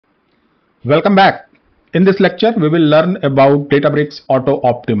Welcome back. In this lecture, we will learn about Databricks Auto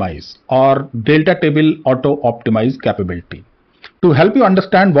Optimize or Delta Table Auto Optimize capability. To help you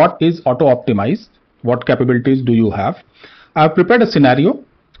understand what is Auto Optimize, what capabilities do you have, I have prepared a scenario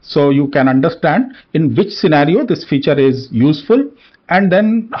so you can understand in which scenario this feature is useful and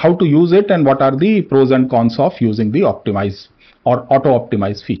then how to use it and what are the pros and cons of using the Optimize or Auto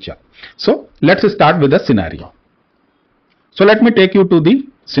Optimize feature. So let's start with a scenario. So let me take you to the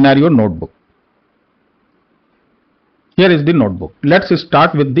scenario notebook. Here is the notebook. Let's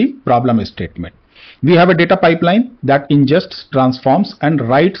start with the problem statement. We have a data pipeline that ingests, transforms and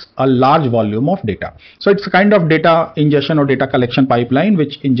writes a large volume of data. So it's a kind of data ingestion or data collection pipeline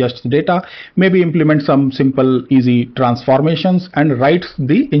which ingests data, maybe implements some simple easy transformations and writes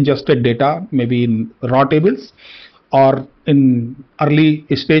the ingested data maybe in raw tables or in early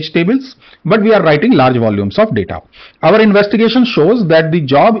stage tables, but we are writing large volumes of data. Our investigation shows that the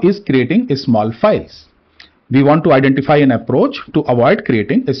job is creating small files. We want to identify an approach to avoid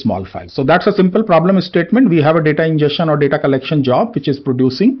creating a small file. So that's a simple problem statement. We have a data ingestion or data collection job which is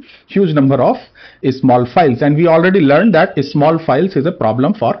producing huge number of small files, and we already learned that small files is a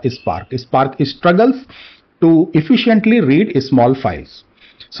problem for Spark. Spark struggles to efficiently read small files.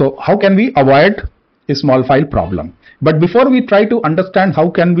 So how can we avoid a small file problem? But before we try to understand how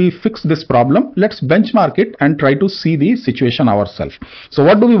can we fix this problem, let's benchmark it and try to see the situation ourselves. So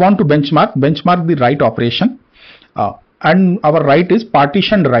what do we want to benchmark? Benchmark the write operation. And our write is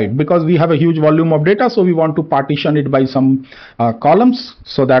partitioned write because we have a huge volume of data. So we want to partition it by some columns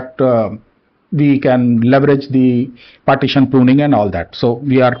so that we can leverage the partition pruning and all that. So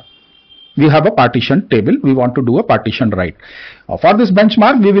we have a partition table. We want to do a partition write. For this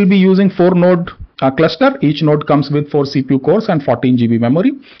benchmark, we will be using 4-node cluster. Each node comes with 4 CPU cores and 14 GB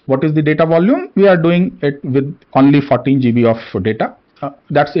memory. What is the data volume? We are doing it with only 14 GB of data.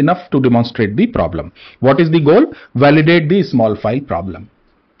 That's enough to demonstrate the problem. What is the goal? Validate the small file problem.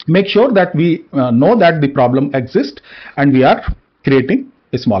 Make sure that we know that the problem exists and we are creating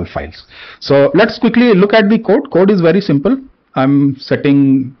small files. So let's quickly look at the code. Code is very simple. I'm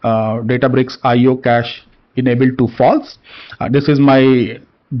setting Databricks IO cache enabled to false. This is my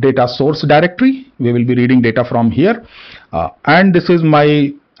data source directory. We will be reading data from here. And this is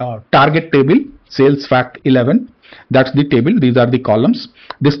my target table, sales fact 11. That's the table. These are the columns.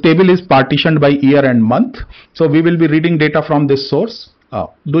 This table is partitioned by year and month. So we will be reading data from this source,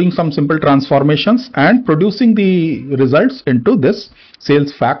 doing some simple transformations and producing the results into this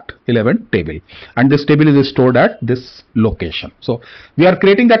sales fact 11 table. And this table is stored at this location. So we are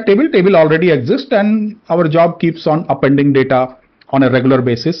creating that table. Table already exists and our job keeps on appending data on a regular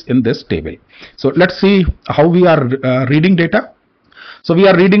basis in this table. So let's see how we are reading data. So we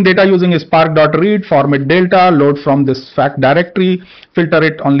are reading data using spark.read, format delta, load from this fact directory, filter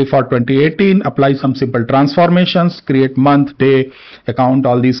it only for 2018, apply some simple transformations, create month, day, account,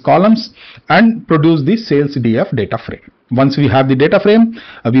 all these columns, and produce the sales DF data frame. Once we have the data frame,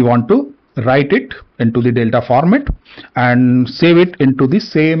 we want to write it into the delta format and save it into the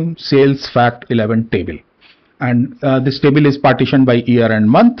same sales fact 11 table. And this table is partitioned by year and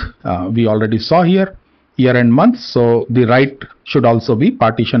month. We already saw here year and month. So the write should also be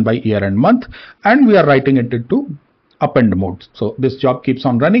partitioned by year and month, and we are writing it into append mode. So this job keeps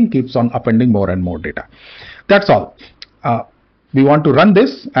on running, keeps on appending more and more data. That's all. We want to run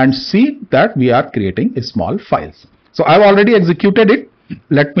this and see that we are creating small files. So I've already executed it.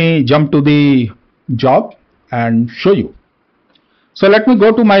 Let me jump to the job and show you. So let me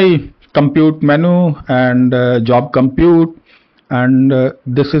go to my compute menu and job compute, and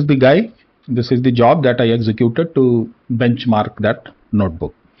this is the guy. This is the job that I executed to benchmark that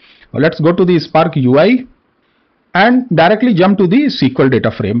notebook. Now let's go to the Spark UI and directly jump to the SQL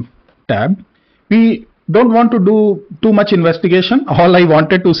data frame tab. We don't want to do too much investigation. All I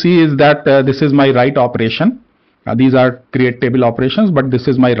wanted to see is that this is my write operation. These are create table operations, but this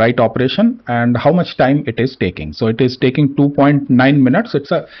is my write operation and how much time it is taking. So it is taking 2.9 minutes.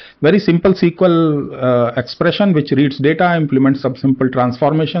 It's a very simple SQL expression which reads data, implements some simple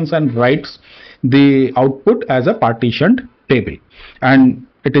transformations and writes the output as a partitioned table. And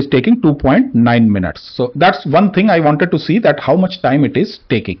it is taking 2.9 minutes. So that's one thing I wanted to see, that how much time it is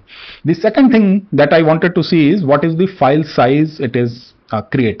taking. The second thing that I wanted to see is what is the file size it is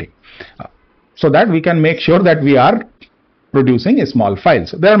creating. So that we can make sure that we are producing small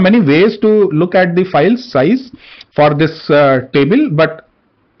files. There are many ways to look at the file size for this table, but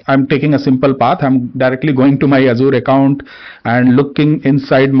I'm taking a simple path. I'm directly going to my Azure account and looking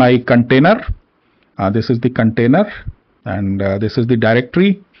inside my container. This is the container and this is the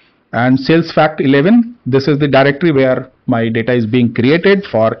directory. And sales fact 11, this is the directory where my data is being created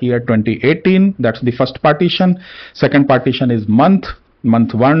for year 2018. That's the first partition. Second partition is month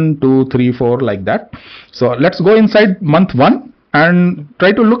 1, 2, 3, 4, like that. So let's go inside month 1 and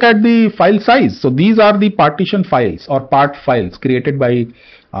try to look at the file size. So these are the partition files or part files created by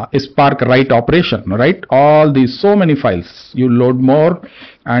Spark write operation, right? All these, so many files. You load more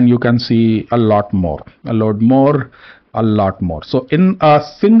and you can see a lot more, load more, a lot more. So in a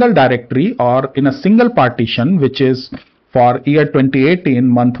single directory or in a single partition, which is for year 2018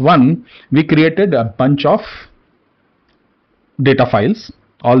 month 1, we created a bunch of data files.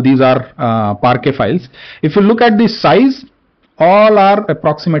 All these are Parquet files. If you look at the size, all are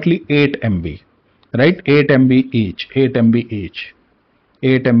approximately 8 MB, right? 8 MB each, 8 MB each,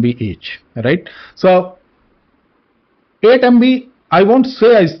 8 MB each, right? So 8 MB, I won't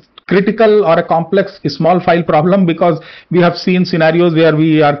say is critical or a complex small file problem, because we have seen scenarios where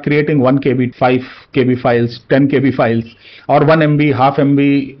we are creating 1 KB, 5 KB files, 10 KB files, or 1 MB, half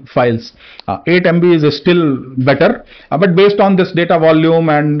MB files. 8 MB is still better, but based on this data volume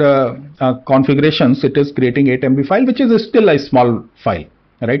and configurations, it is creating 8 MB file, which is still a small file,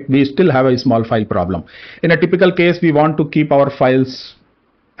 right? We still have a small file problem. In a typical case, we want to keep our files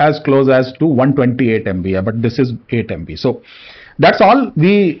as close as to 128 MB, but this is 8 MB. So that's all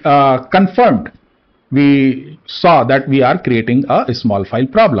we confirmed. We saw that we are creating a small file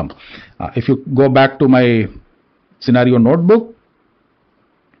problem. If you go back to my scenario notebook,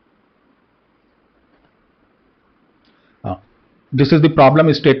 this is the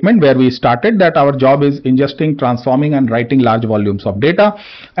problem statement where we started, that our job is ingesting, transforming and writing large volumes of data,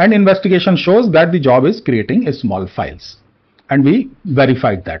 and investigation shows that the job is creating small files. And we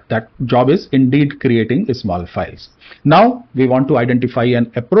verified that job is indeed creating small files. Now we want to identify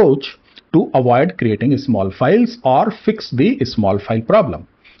an approach to avoid creating small files or fix the small file problem.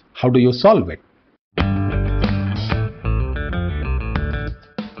 How do you solve it?